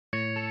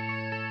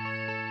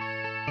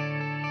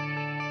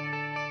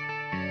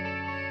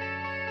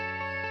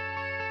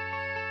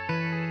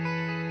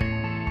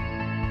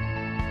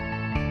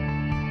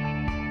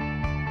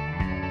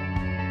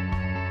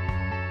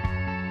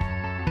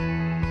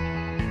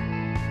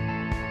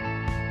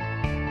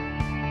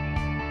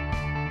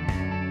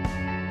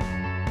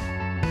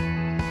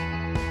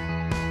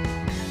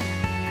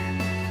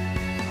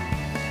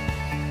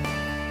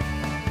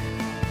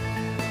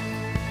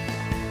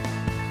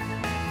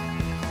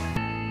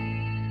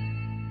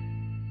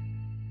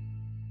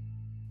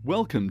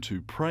Welcome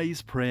to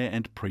Praise, Prayer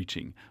and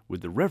Preaching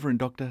with the Rev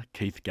Dr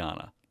Keith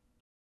Garner.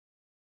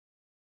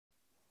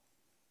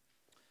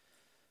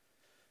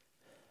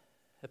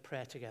 A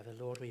prayer together.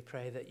 Lord, we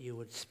pray that you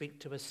would speak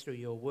to us through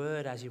your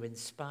word as you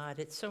inspired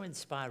it. So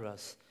inspire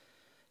us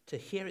to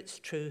hear its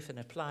truth and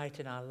apply it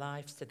in our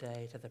lives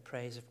today to the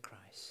praise of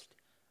Christ.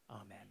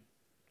 Amen.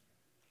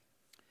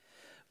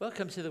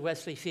 Welcome to the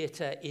Wesley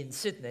Theatre in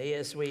Sydney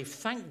as we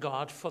thank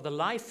God for the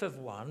life of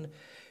one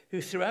who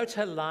throughout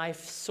her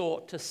life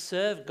sought to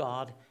serve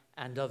God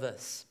and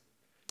others.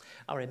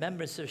 Our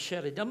remembrance of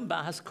Shirley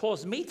Dunbar has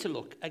caused me to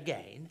look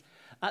again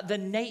at the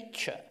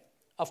nature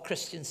of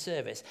Christian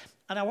service.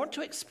 And I want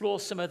to explore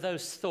some of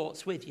those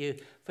thoughts with you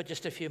for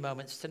just a few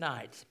moments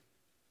tonight.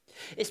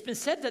 It's been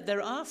said that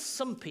there are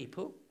some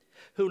people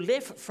who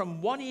live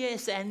from one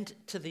year's end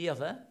to the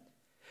other,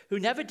 who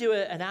never do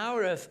an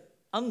hour of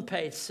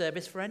unpaid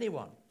service for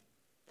anyone.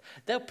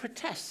 They'll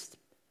protest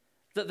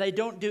that they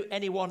don't do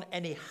anyone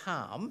any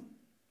harm,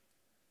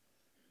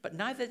 but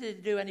neither do they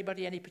do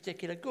anybody any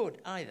particular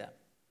good either.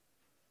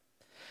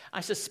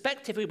 I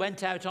suspect if we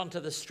went out onto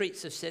the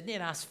streets of Sydney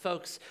and asked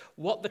folks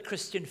what the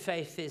Christian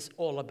faith is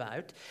all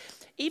about,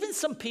 even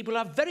some people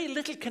have very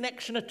little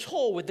connection at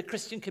all with the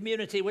Christian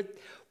community.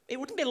 It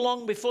wouldn't be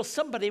long before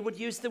somebody would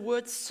use the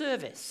word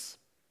service,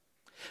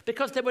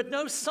 because they would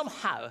know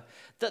somehow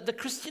that the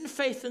Christian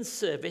faith and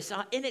service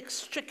are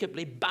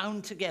inextricably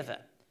bound together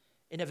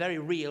in a very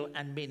real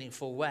and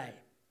meaningful way.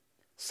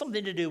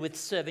 Something to do with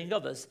serving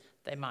others,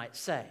 they might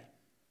say.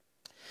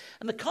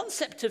 And the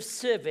concept of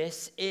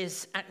service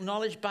is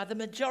acknowledged by the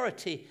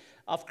majority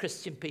of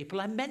Christian people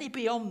and many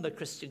beyond the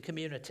Christian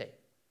community.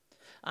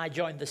 I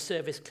joined the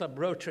Service Club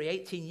Rotary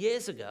 18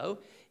 years ago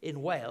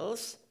in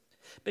Wales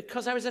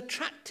because I was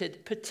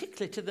attracted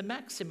particularly to the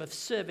maxim of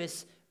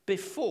service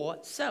before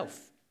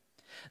self.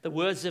 The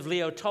words of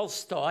Leo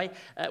Tolstoy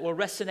will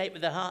resonate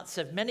with the hearts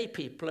of many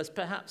people as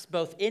perhaps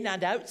both in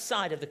and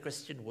outside of the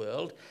Christian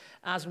world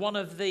as one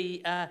of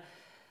the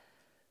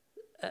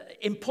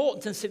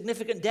important and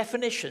significant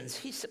definitions.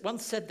 He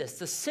once said this: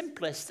 the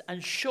simplest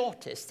and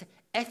shortest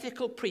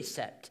ethical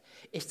precept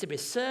is to be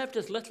served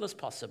as little as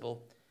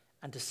possible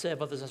and to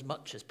serve others as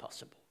much as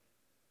possible.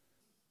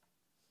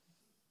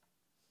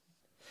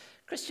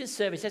 Christian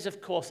service is,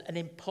 of course, an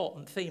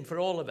important theme for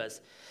all of us.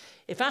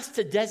 If asked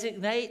to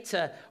designate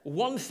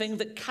one thing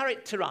that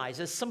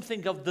characterizes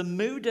something of the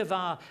mood of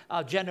our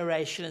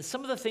generation and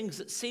some of the things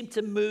that seem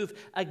to move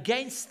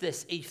against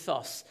this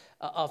ethos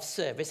of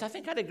service, I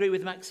think I'd agree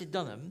with Maxie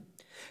Dunham,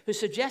 who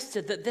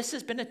suggested that this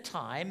has been a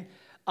time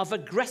of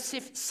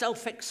aggressive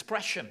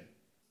self-expression.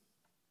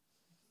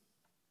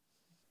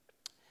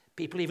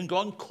 People even go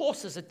on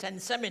courses,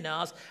 attend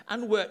seminars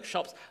and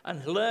workshops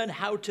and learn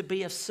how to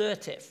be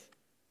assertive.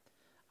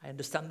 I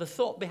understand the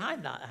thought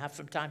behind that. I have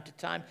from time to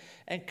time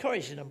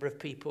encouraged a number of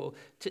people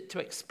to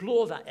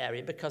explore that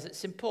area because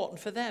it's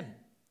important for them.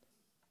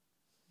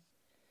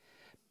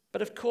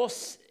 But of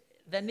course,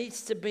 there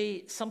needs to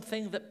be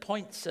something that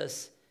points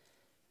us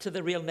to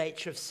the real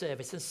nature of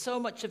service. And so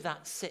much of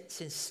that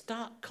sits in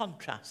stark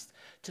contrast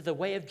to the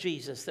way of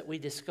Jesus that we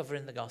discover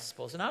in the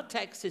Gospels. And our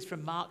text is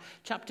from Mark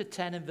chapter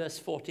 10 and verse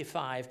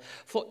 45.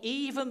 For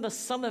even the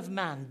Son of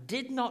Man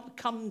did not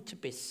come to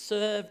be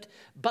served,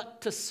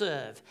 but to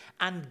serve,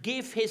 and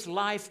give his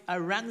life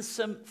a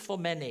ransom for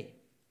many.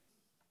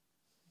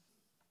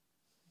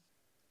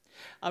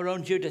 Our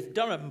own Judith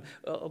Durham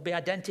will be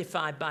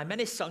identified by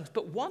many songs,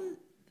 but one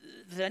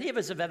that any of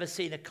us have ever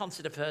seen, a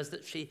concert of hers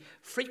that she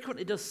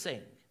frequently does sing,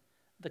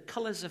 The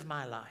Colours of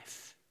My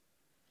Life.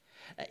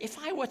 If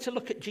I were to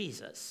look at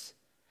Jesus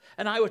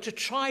and I were to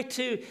try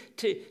to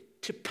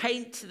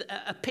paint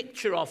a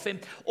picture of him,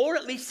 or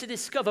at least to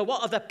discover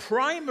what are the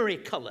primary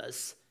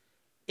colours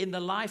in the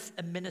life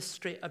and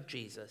ministry of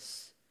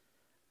Jesus,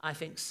 I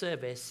think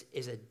service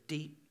is a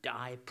deep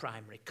dye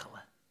primary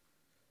colour.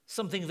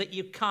 Something that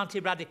you can't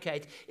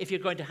eradicate if you're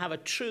going to have a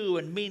true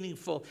and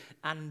meaningful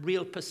and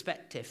real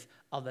perspective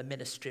on the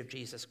ministry of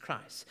Jesus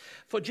Christ.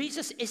 For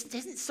Jesus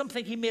isn't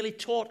something he merely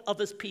taught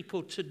others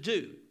people to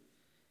do.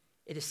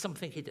 It is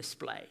something he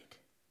displayed.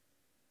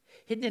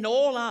 Hidden in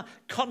all our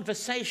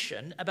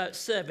conversation about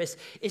service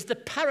is the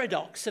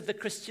paradox of the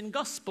Christian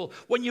gospel.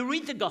 When you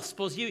read the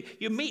Gospels,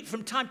 you meet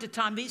from time to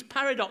time these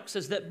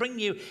paradoxes that bring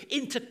you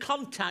into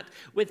contact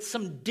with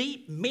some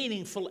deep,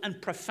 meaningful,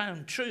 and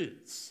profound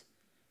truths.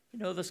 You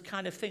know, those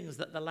kind of things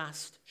that the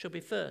last shall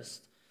be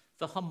first.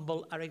 The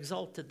humble are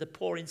exalted. The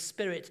poor in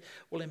spirit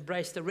will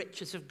embrace the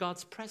riches of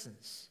God's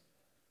presence.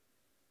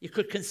 You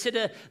could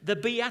consider the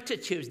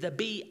Beatitudes,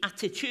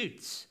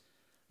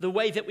 the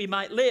way that we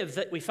might live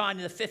that we find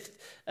in the 5th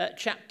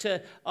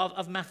chapter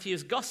of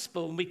Matthew's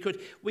Gospel. And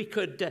we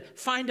could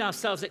find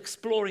ourselves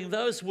exploring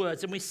those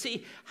words, and we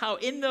see how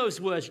in those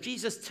words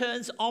Jesus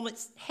turns on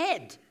its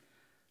head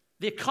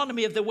the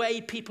economy of the way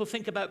people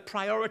think about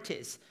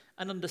priorities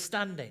and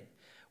understanding.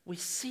 We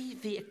see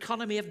the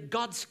economy of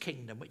God's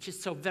kingdom, which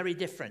is so very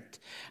different.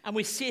 And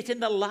we see it in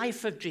the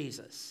life of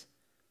Jesus.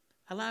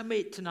 Allow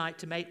me tonight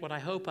to make what I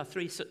hope are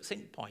 3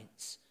 succinct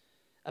points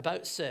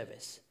about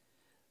service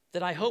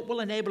that I hope will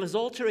enable us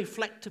all to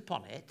reflect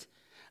upon it,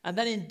 and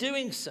then in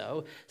doing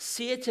so,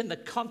 see it in the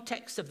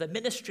context of the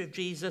ministry of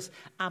Jesus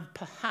and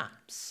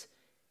perhaps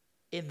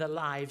in the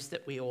lives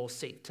that we all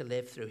seek to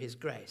live through his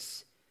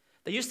grace.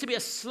 There used to be a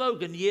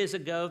slogan years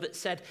ago that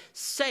said,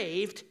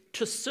 saved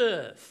to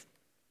serve.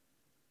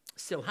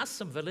 Still has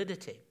some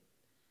validity.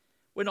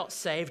 We're not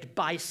saved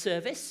by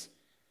service,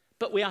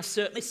 but we are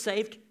certainly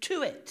saved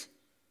to it.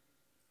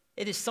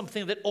 It is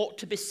something that ought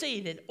to be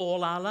seen in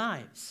all our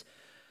lives.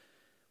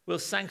 Will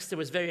Sangster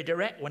was very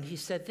direct when he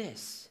said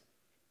this: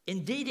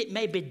 indeed, it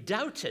may be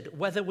doubted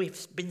whether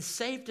we've been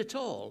saved at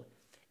all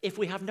if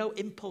we have no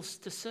impulse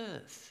to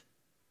serve.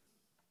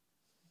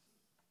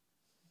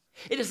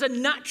 It is a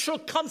natural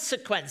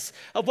consequence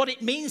of what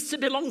it means to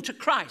belong to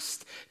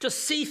Christ, to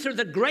see through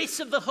the grace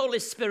of the Holy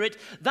Spirit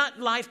that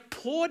life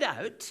poured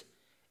out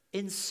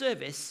in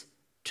service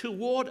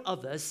toward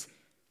others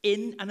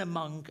in and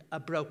among a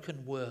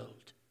broken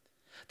world.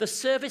 The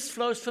service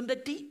flows from the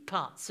deep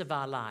parts of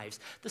our lives,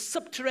 the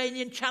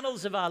subterranean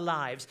channels of our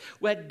lives,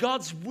 where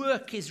God's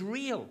work is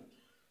real.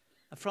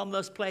 And from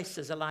those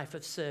places, a life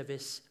of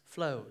service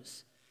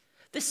flows.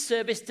 This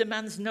service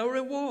demands no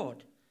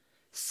reward,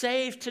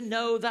 save to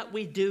know that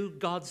we do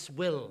God's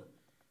will,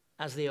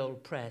 as the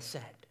old prayer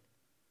said.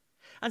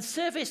 And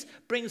service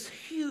brings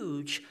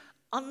huge,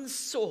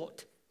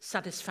 unsought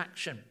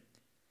satisfaction.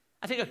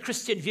 I think a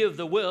Christian view of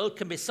the world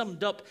can be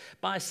summed up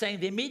by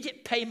saying the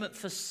immediate payment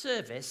for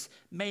service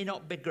may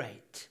not be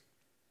great,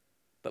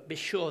 but be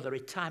sure the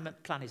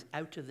retirement plan is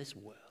out of this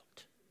world.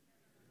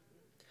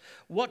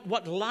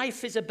 What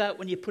life is about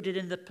when you put it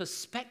in the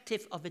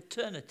perspective of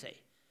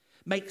eternity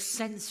makes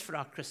sense for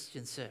our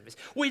Christian service.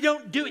 We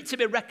don't do it to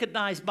be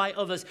recognized by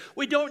others.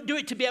 We don't do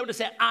it to be able to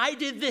say, I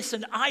did this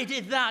and I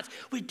did that.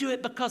 We do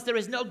it because there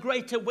is no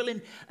greater will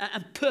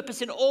and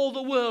purpose in all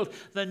the world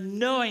than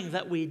knowing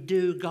that we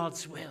do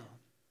God's will.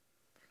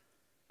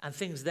 And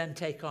things then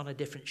take on a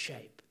different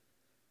shape.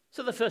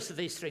 So the first of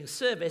these things,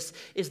 service,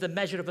 is the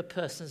measure of a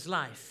person's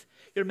life.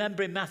 You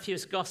remember in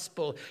Matthew's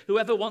gospel,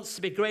 whoever wants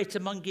to be great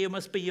among you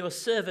must be your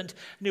servant,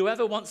 and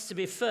whoever wants to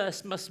be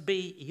first must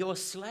be your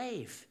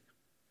slave.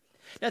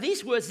 Now,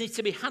 these words need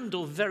to be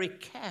handled very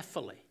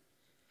carefully.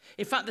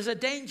 In fact, there's a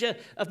danger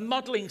of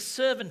modeling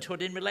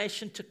servanthood in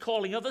relation to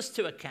calling others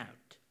to account.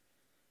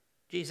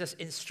 Jesus'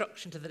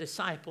 instruction to the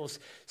disciples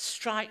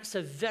strikes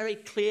a very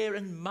clear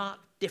and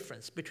marked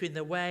difference between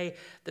the way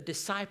the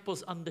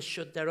disciples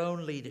understood their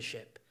own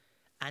leadership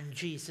and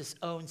Jesus'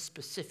 own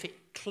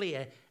specific,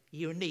 clear,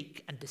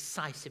 unique, and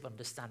decisive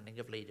understanding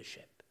of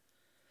leadership.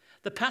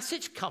 The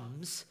passage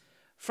comes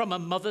from a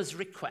mother's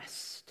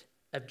request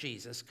of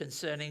Jesus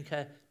concerning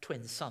her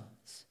twin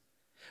sons.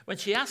 When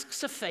she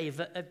asks a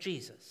favor of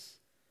Jesus,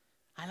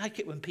 I like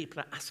it when people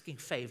are asking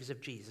favors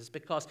of Jesus,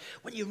 because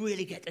when you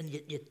really get and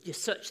you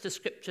search the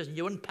scriptures and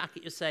you unpack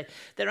it, you say,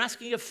 they're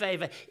asking a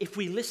favor. If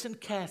we listen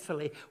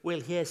carefully, we'll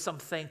hear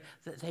something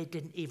that they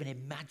didn't even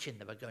imagine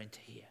they were going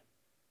to hear.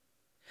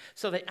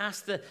 So they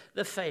asked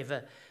the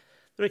favor.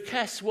 The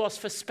request was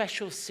for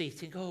special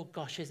seating. Oh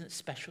gosh, isn't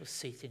special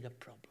seating a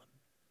problem?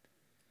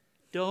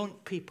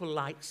 Don't people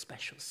like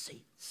special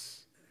seats?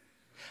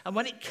 And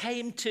when it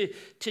came to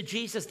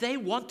Jesus, they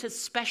wanted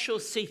special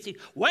seating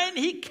when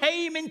he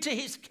came into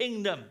his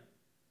kingdom.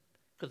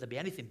 Could there be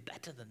anything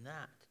better than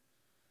that?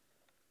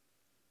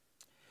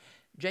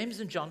 James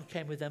and John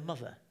came with their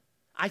mother.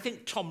 I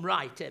think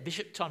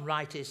Bishop Tom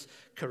Wright is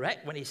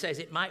correct when he says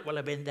it might well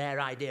have been their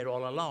idea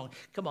all along.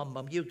 Come on,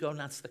 Mum, you go and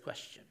answer the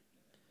question.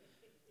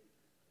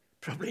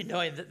 Probably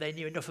knowing that they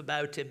knew enough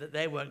about him that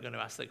they weren't going to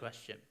ask the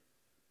question.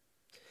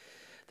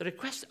 The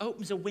request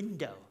opens a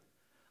window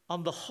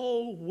on the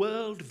whole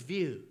world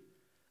view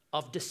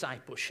of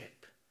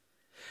discipleship.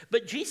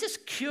 But Jesus'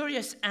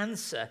 curious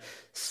answer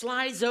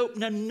slides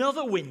open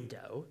another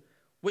window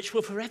which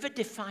will forever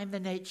define the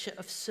nature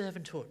of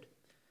servanthood.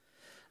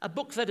 A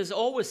book that has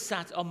always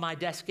sat on my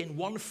desk in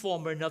one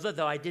form or another,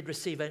 though I did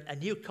receive a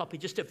new copy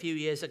just a few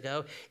years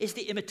ago, is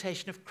The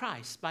Imitation of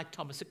Christ by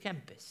Thomas à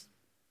Kempis.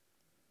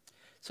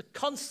 It's a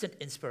constant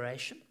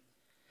inspiration.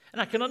 And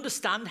I can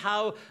understand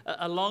how,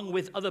 along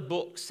with other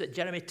books,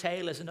 Jeremy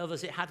Taylor's and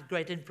others, it had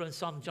great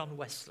influence on John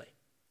Wesley.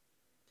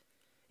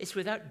 It's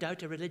without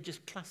doubt a religious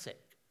classic,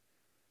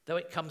 though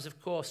it comes, of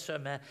course,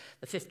 from the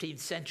 15th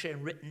century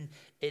and written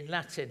in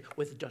Latin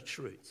with Dutch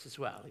roots as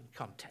well in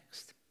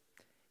context.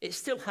 It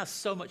still has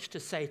so much to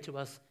say to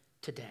us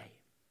today.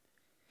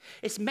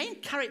 Its main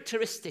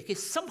characteristic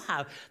is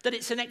somehow that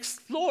it's an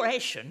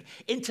exploration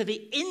into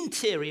the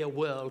interior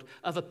world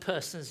of a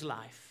person's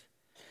life,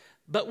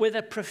 but with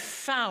a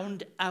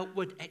profound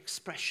outward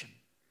expression.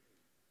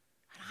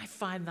 And I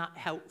find that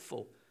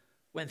helpful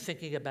when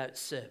thinking about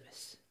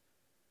service.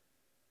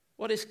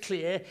 What is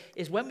clear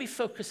is when we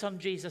focus on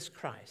Jesus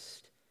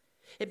Christ,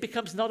 it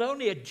becomes not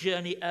only a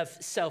journey of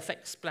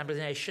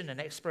self-explanation and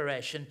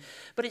exploration,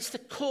 but it's the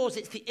cause,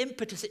 it's the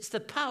impetus, it's the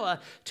power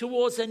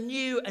towards a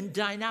new and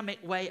dynamic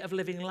way of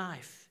living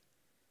life.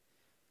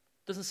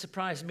 It doesn't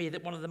surprise me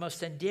that one of the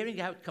most endearing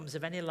outcomes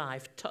of any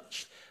life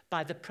touched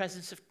by the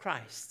presence of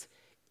Christ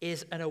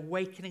is an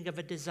awakening of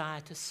a desire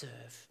to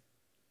serve.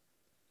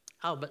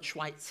 Albert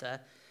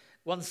Schweitzer,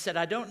 once said,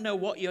 "I don't know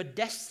what your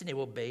destiny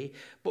will be,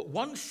 but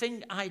one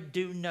thing I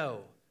do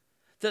know,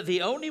 that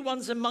the only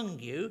ones among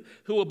you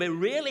who will be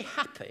really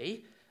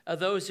happy are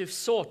those who've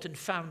sought and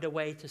found a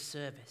way to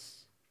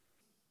service."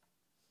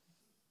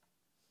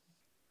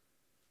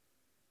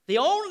 The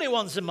only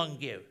ones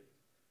among you,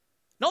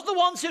 not the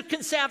ones who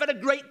can say, "I've had a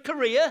great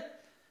career,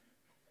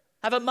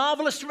 have a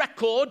marvelous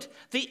record."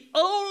 The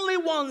only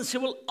ones who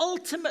will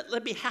ultimately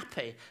be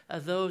happy are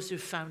those who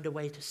found a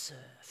way to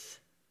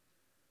serve.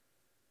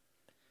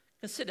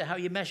 Consider how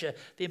you measure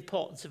the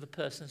importance of a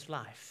person's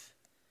life.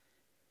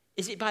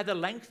 Is it by the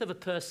length of a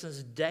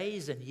person's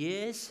days and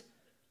years,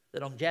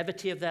 the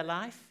longevity of their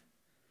life?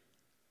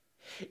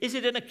 Is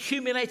it an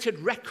accumulated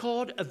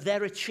record of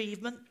their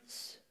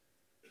achievements?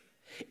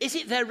 Is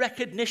it their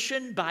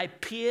recognition by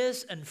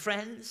peers and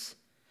friends?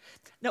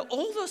 Now,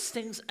 all those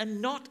things are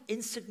not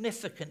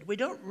insignificant. We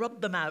don't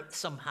rub them out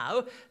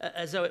somehow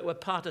as though it were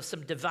part of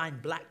some divine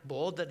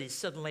blackboard that is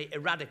suddenly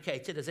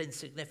eradicated as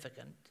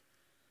insignificant.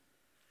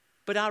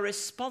 But our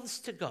response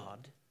to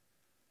God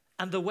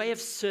and the way of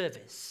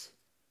service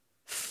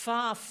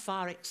far,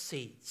 far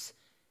exceeds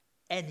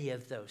any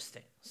of those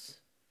things.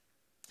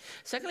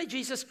 Secondly,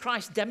 Jesus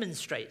Christ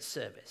demonstrates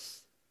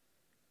service.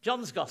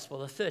 John's Gospel,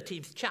 the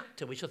 13th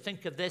chapter, we shall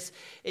think of this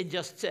in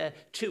just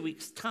 2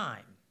 weeks'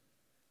 time.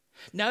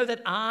 "Now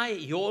that I,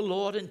 your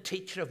Lord and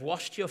teacher, have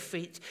washed your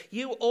feet,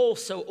 you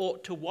also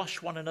ought to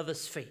wash one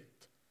another's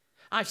feet.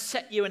 I've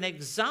set you an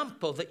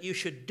example that you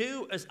should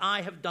do as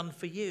I have done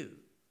for you."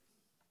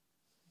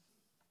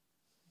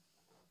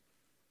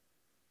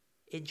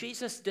 In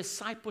Jesus'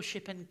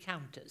 discipleship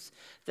encounters,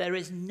 there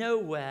is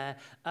nowhere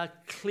a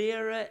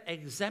clearer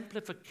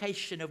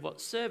exemplification of what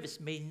service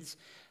means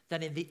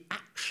than in the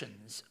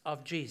actions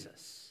of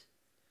Jesus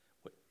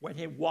when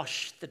he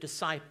washed the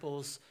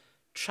disciples'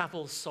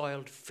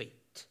 travel-soiled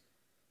feet.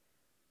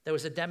 There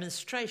was a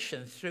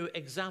demonstration through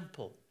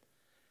example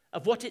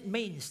of what it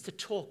means to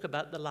talk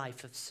about the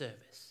life of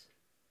service.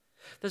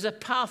 There's a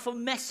powerful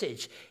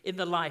message in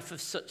the life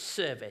of such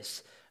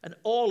service, and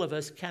all of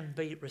us can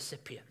be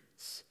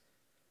recipients.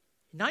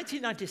 In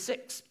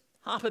 1996,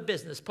 Harper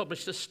Business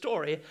published a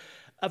story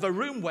of a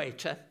room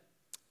waiter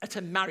at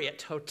a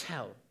Marriott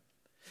hotel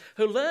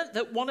who learned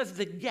that one of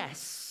the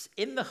guests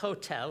in the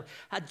hotel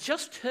had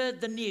just heard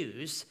the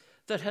news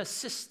that her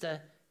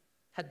sister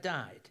had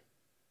died.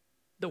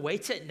 The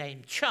waiter,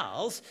 named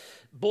Charles,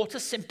 bought a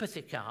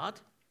sympathy card,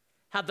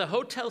 had the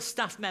hotel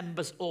staff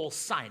members all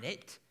sign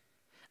it,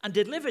 and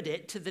delivered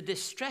it to the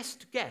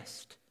distressed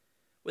guest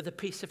with a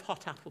piece of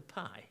hot apple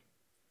pie.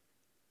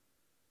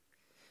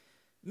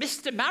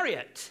 "Mr.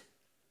 Marriott,"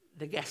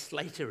 the guest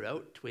later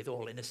wrote, with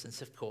all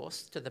innocence of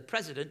course, to the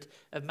president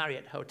of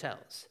Marriott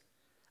Hotels,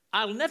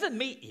 "I'll never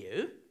meet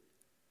you,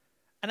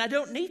 and I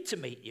don't need to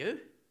meet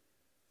you,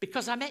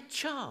 because I met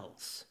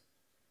Charles.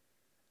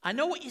 I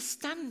know what you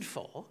stand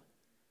for,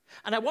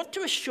 and I want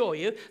to assure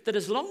you that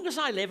as long as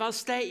I live, I'll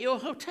stay at your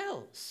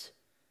hotels.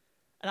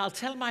 And I'll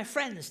tell my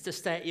friends to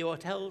stay at your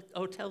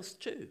hotels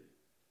too."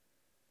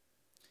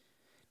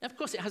 Now, of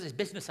course, it has its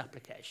business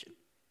application.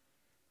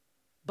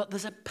 But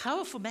there's a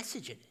powerful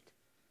message in it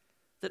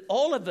that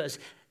all of us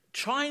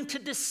trying to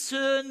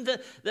discern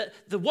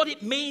what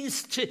it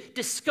means to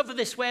discover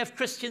this way of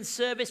Christian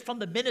service from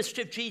the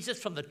ministry of Jesus,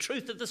 from the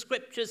truth of the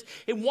scriptures,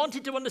 in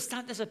wanting to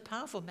understand there's a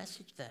powerful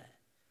message there.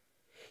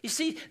 You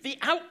see, the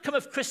outcome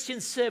of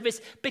Christian service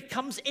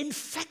becomes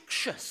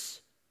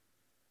infectious.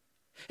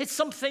 It's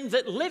something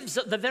that lives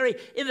in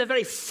the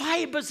very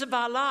fibers of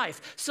our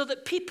life so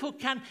that people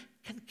can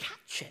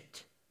catch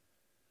it.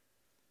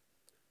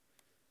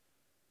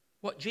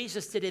 What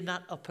Jesus did in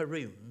that upper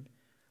room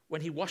when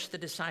he washed the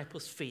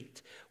disciples'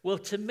 feet will,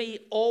 to me,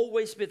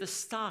 always be the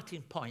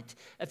starting point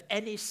of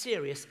any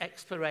serious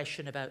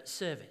exploration about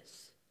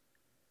service.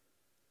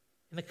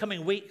 In the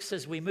coming weeks,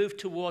 as we move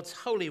towards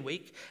Holy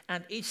Week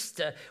and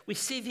Easter, we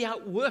see the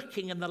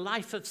outworking in the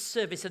life of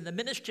service and the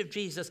ministry of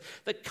Jesus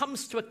that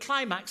comes to a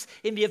climax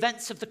in the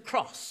events of the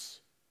cross.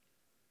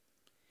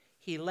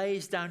 He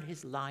lays down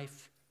his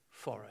life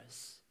for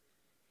us.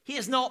 He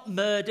is not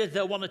murdered,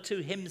 though one or two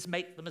hymns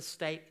make the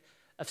mistake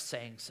of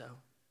saying so.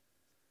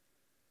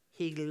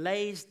 He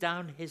lays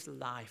down his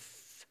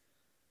life.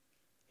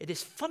 It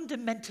is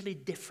fundamentally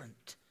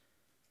different.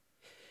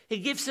 He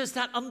gives us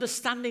that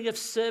understanding of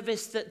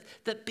service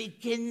that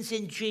begins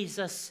in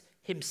Jesus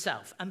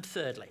himself. And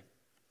thirdly,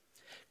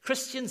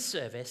 Christian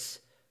service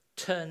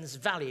turns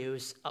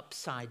values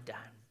upside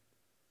down.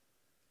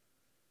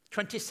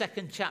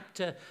 22nd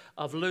chapter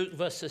of Luke,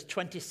 verses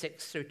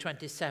 26 through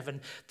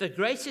 27. "The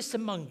greatest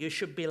among you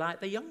should be like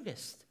the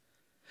youngest,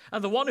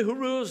 and the one who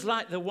rules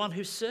like the one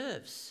who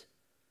serves.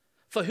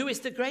 For who is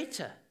the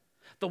greater,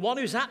 the one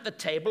who's at the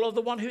table or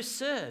the one who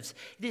serves?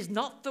 It is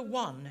not the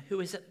one who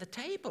is at the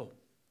table,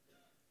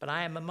 but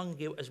I am among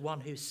you as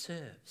one who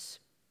serves."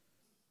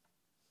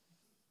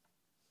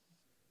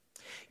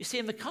 You see,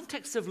 in the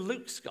context of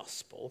Luke's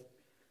gospel,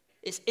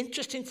 it's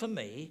interesting for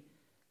me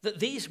that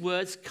these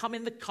words come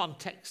in the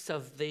context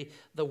of the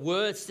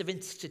words of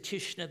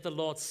institution of the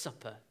Lord's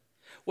Supper,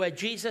 where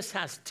Jesus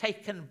has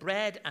taken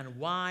bread and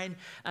wine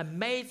and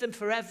made them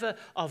forever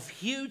of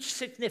huge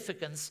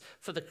significance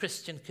for the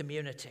Christian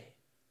community.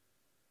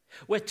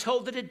 We're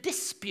told that a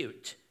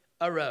dispute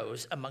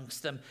arose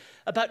amongst them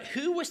about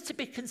who was to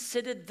be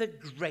considered the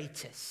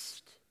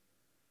greatest.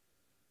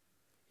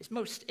 It's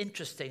most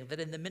interesting that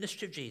in the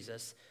ministry of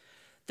Jesus,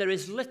 there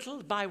is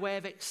little by way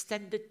of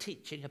extended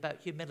teaching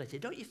about humility.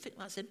 Don't you think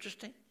that's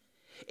interesting?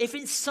 If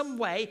in some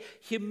way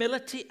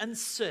humility and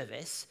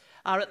service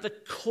are at the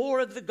core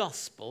of the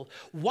gospel,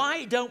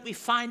 why don't we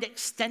find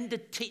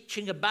extended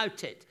teaching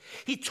about it?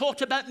 He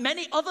taught about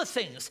many other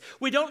things.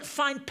 We don't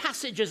find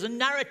passages and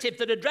narrative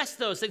that address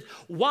those things.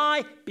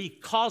 Why?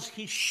 Because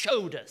he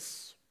showed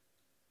us.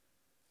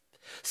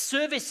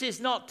 Service is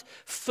not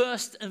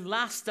first and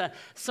last,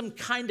 some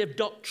kind of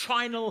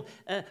doctrinal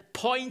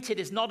point. It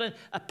is not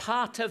a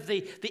part of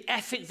the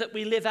ethic that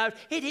we live out.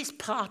 It is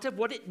part of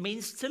what it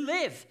means to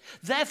live.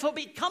 Therefore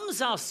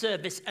becomes our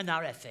service and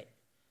our ethic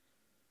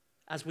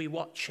as we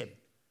watch him.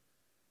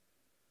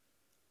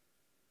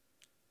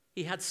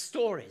 He had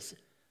stories,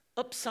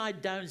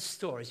 upside down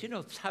stories. You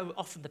know how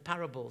often the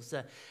parables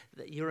that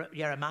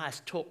Jeremiah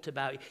talked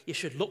about, you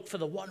should look for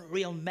the one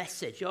real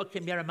message.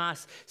 Joachim Jeremiah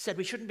said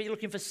we shouldn't be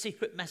looking for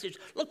secret message.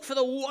 Look for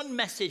the one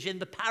message in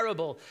the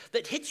parable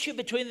that hits you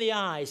between the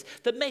eyes,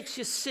 that makes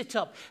you sit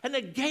up. And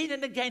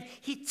again,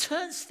 he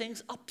turns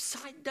things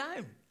upside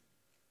down.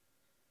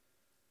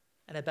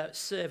 And about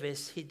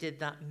service, he did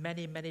that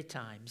many, many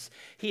times.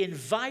 He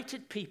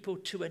invited people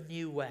to a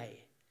new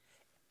way.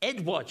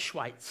 Edward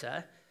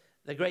Schweitzer,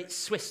 the great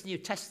Swiss New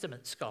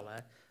Testament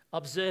scholar,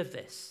 observed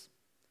this.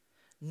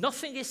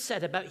 Nothing is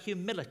said about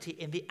humility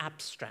in the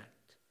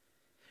abstract.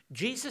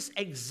 Jesus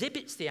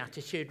exhibits the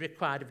attitude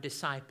required of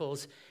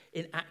disciples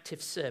in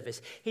active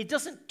service. He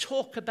doesn't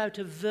talk about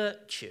a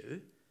virtue,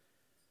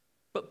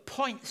 but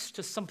points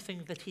to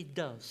something that he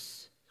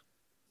does.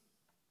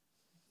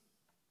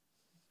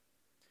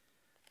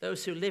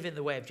 Those who live in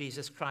the way of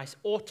Jesus Christ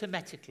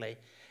automatically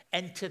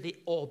enter the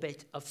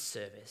orbit of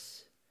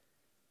service.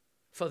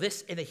 For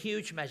this, in a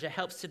huge measure,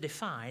 helps to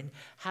define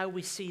how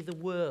we see the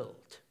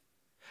world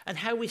and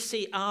how we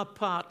see our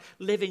part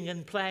living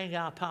and playing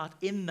our part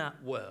in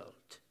that world.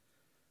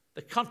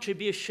 The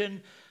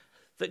contribution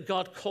that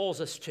God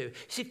calls us to.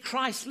 See,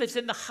 Christ lives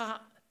in the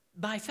heart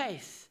by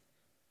faith.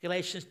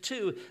 Galatians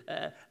 2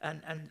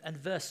 and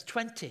verse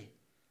 20.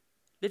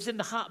 Lives in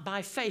the heart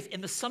by faith in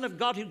the Son of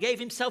God who gave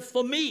himself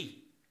for me.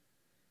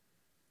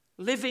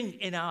 Living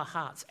in our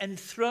hearts,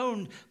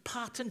 enthroned,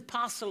 part and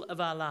parcel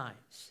of our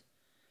lives.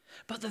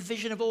 But the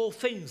vision of all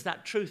things,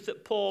 that truth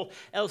that Paul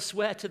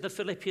elsewhere to the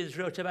Philippians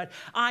wrote about,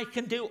 I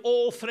can do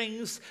all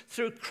things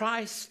through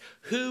Christ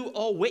who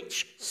or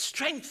which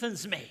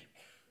strengthens me.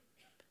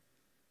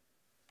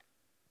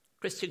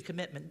 Christian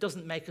commitment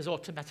doesn't make us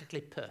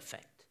automatically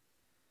perfect,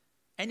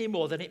 any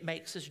more than it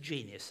makes us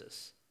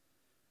geniuses.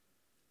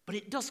 But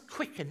it does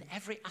quicken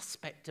every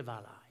aspect of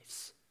our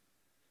lives.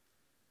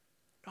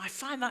 I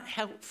find that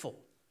helpful.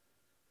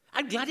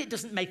 I'm glad it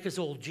doesn't make us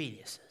all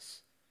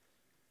geniuses.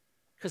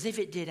 Because if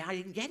it did, I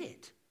didn't get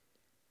it.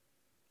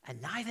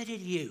 And neither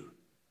did you.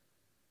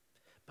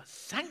 But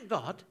thank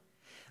God,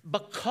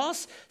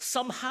 because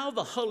somehow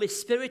the Holy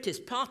Spirit is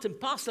part and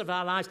parcel of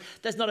our lives,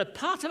 there's not a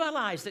part of our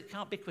lives that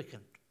can't be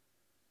quickened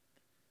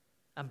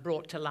and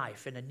brought to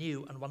life in a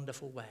new and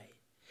wonderful way.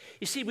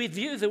 You see, we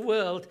view the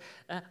world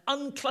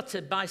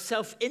uncluttered by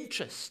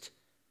self-interest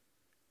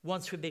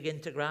once we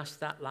begin to grasp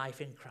that life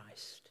in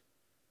Christ.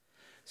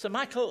 So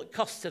Michael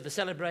Costa, the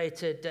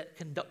celebrated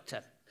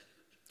conductor,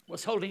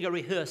 was holding a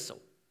rehearsal.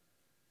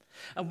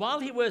 And while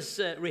he was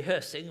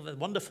rehearsing, the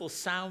wonderful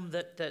sound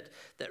that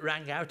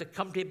rang out,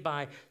 accompanied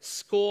by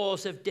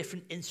scores of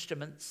different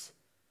instruments,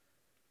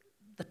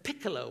 the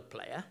piccolo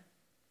player,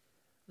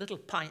 little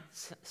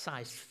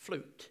pint-sized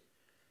flute,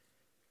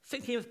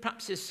 thinking of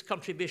perhaps his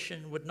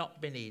contribution would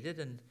not be needed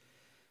and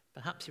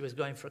perhaps he was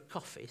going for a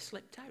coffee,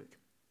 slipped out.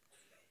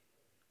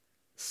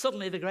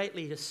 Suddenly, the great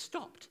leader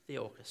stopped the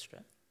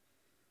orchestra,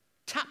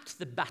 tapped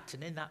the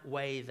baton in that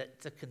way that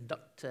the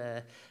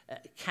conductor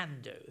can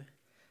do,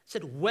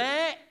 said,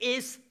 "Where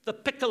is the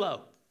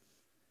piccolo?"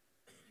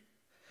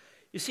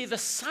 You see, the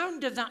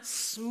sound of that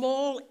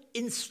small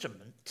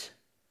instrument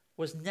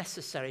was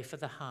necessary for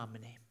the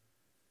harmony,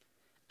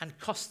 and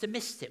Costa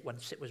missed it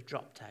once it was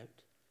dropped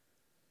out.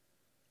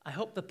 I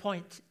hope the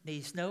point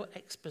needs no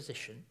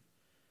exposition.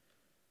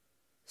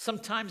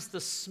 Sometimes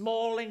the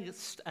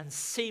smallest and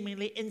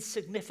seemingly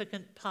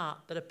insignificant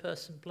part that a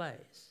person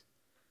plays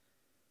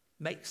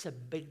makes a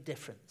big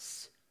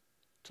difference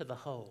to the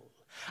whole.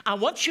 And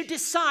once you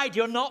decide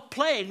you're not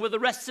playing with the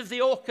rest of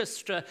the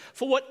orchestra,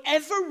 for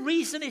whatever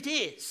reason it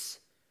is,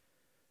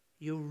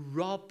 you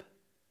rob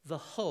the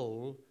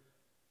whole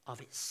of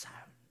its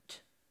sound.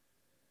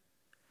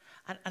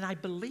 And I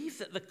believe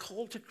that the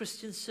call to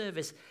Christian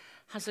service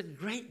has a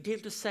great deal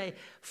to say,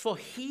 for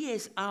he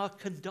is our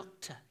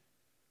conductor.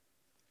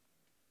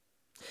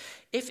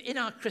 If in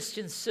our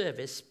Christian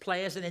service,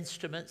 players and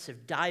instruments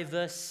of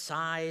diverse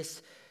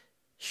size,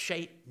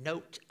 shape,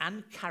 note,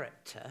 and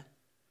character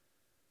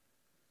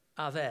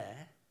are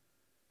there,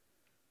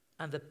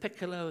 and the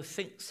piccolo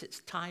thinks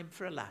it's time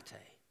for a latte,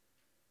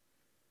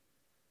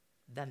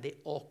 then the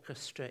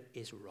orchestra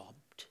is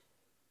robbed.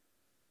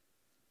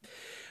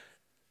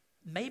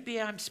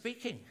 Maybe I'm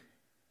speaking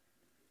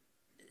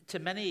to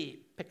many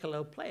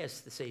piccolo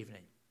players this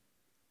evening.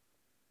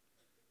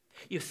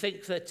 You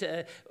think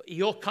that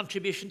your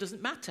contribution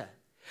doesn't matter.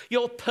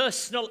 Your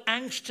personal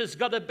angst has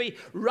got to be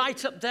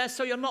right up there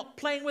so you're not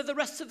playing with the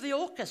rest of the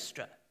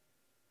orchestra.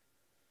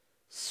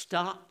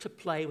 Start to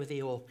play with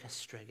the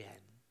orchestra again,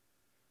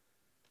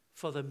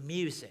 for the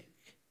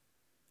music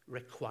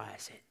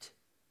requires it.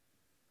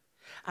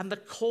 And the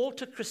call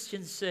to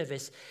Christian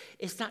service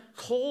is that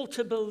call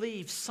to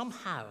believe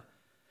somehow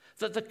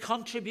that the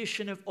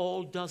contribution of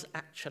all does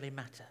actually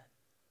matter.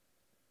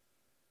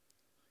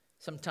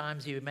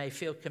 Sometimes you may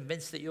feel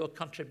convinced that your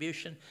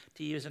contribution,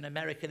 to use an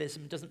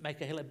Americanism, doesn't make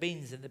a hill of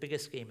beans in the bigger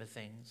scheme of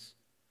things.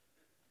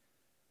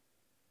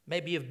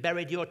 Maybe you've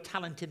buried your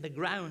talent in the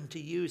ground, to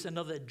use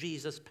another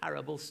Jesus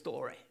parable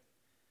story.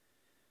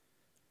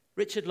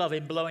 Richard Love,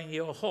 in Blowing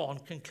Your Horn,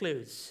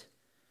 concludes,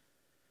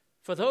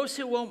 for those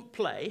who won't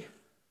play,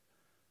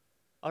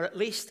 or at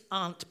least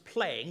aren't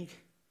playing,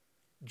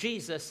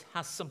 Jesus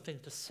has something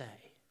to say.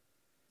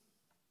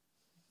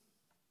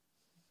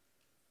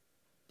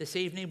 This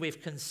evening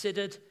we've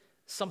considered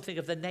something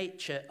of the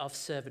nature of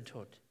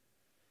servanthood.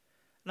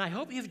 And I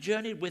hope you've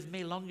journeyed with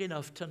me long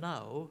enough to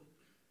know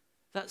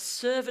that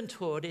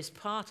servanthood is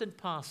part and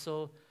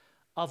parcel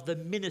of the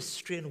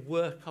ministry and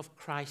work of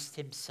Christ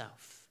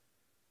himself.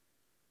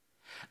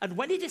 And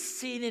when it is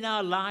seen in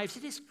our lives,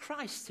 it is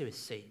Christ who is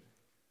seen.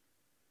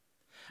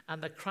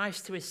 And the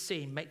Christ who is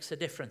seen makes a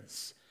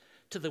difference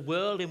to the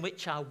world in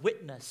which our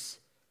witness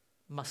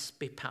must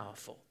be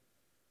powerful.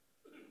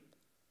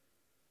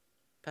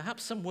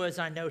 Perhaps some words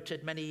I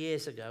noted many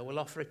years ago will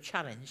offer a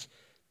challenge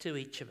to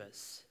each of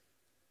us.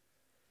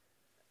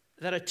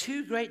 There are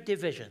two great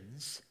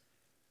divisions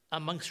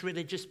amongst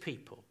religious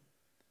people: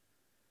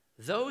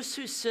 those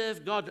who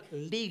serve God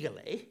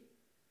legally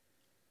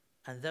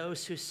and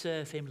those who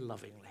serve him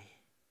lovingly.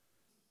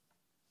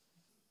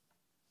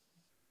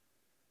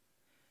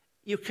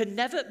 You can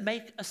never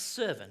make a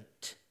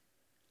servant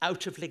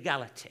out of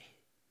legality.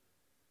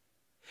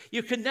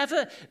 You can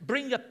never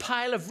bring a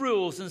pile of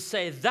rules and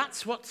say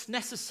that's what's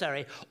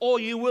necessary, or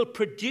you will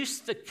produce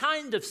the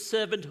kind of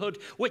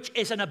servanthood which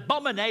is an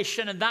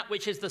abomination, and that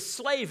which is the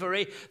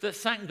slavery that,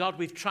 thank God,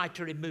 we've tried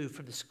to remove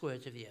from the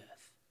scourge of the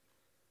earth.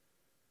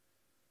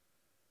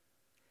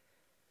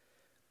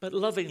 But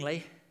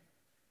lovingly,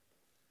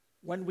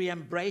 when we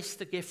embrace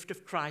the gift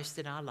of Christ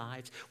in our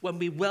lives, when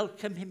we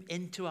welcome him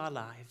into our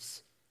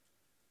lives,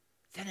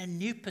 then a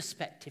new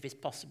perspective is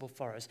possible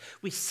for us.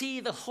 We see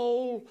the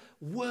whole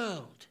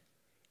world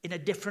in a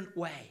different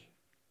way.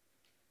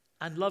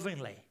 And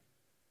lovingly,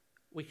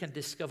 we can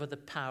discover the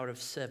power of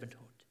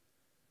servanthood.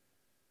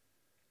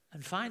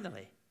 And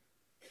finally,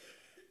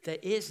 there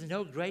is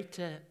no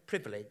greater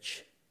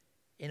privilege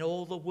in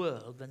all the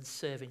world than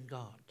serving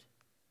God.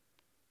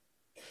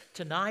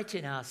 Tonight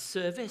in our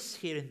service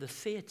here in the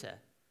theatre,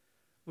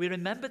 we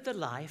remembered the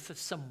life of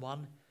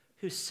someone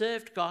who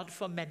served God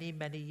for many,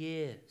 many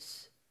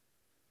years.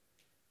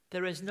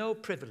 There is no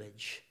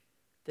privilege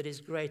that is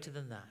greater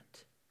than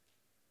that.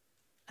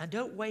 And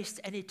don't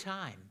waste any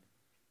time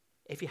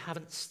if you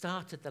haven't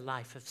started the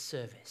life of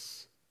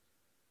service.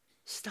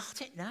 Start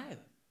it now.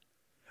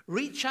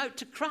 Reach out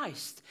to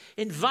Christ.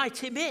 Invite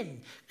him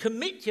in.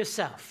 Commit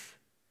yourself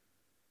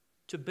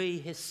to be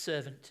his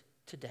servant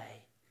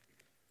today.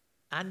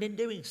 And in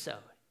doing so,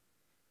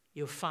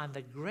 you'll find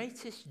the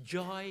greatest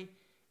joy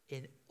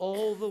in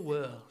all the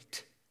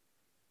world.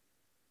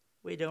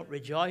 We don't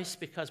rejoice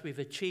because we've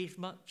achieved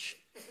much.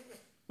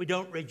 We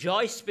don't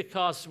rejoice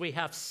because we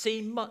have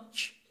seen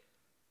much.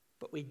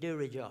 But we do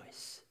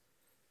rejoice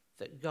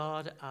that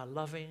God, our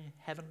loving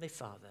Heavenly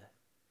Father,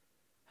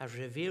 has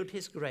revealed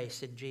his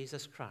grace in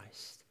Jesus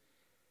Christ.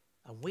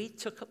 And we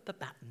took up the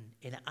baton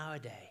in our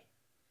day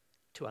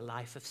to a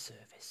life of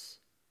service.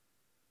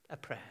 A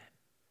prayer.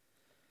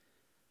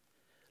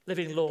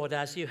 Living Lord,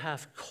 as you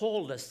have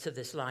called us to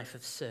this life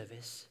of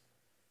service,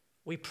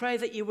 we pray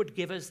that you would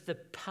give us the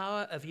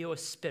power of your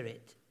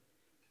Spirit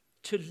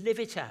to live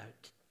it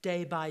out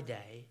day by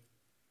day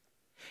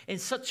in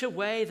such a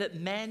way that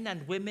men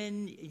and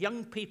women,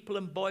 young people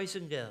and boys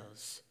and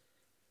girls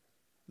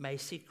may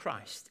see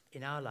Christ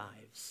in our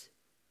lives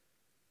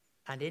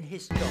and in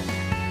his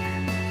job